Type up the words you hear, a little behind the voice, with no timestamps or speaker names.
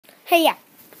Hey, yeah,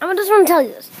 I just want to tell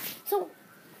you this. So,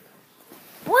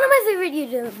 one of my favorite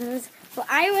YouTubers for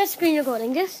iOS screen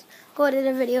recording just recorded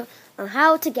a video on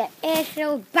how to get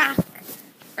AirShare back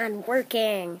and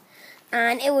working.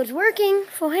 And it was working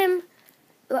for him.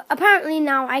 Apparently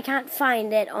now I can't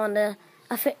find it on the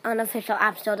unofficial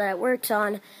app store that it works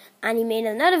on. And he made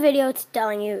another video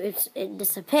telling you it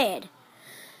disappeared.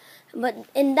 But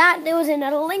in that there was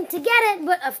another link to get it.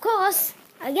 But of course,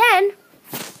 again,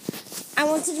 I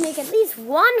wanted to make at least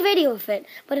one video of it,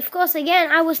 but of course,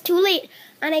 again, I was too late,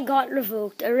 and it got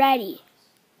revoked already.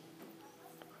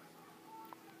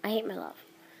 I hate my love.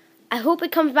 I hope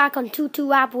it comes back on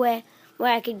Tutu app where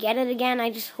I could get it again.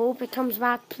 I just hope it comes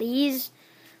back, please.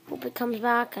 Hope it comes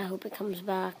back. I hope it comes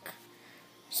back.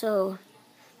 So,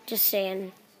 just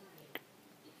saying.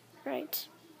 Right.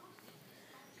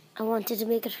 I wanted to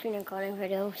make a screen recording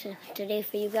video today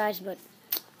for you guys, but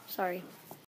sorry.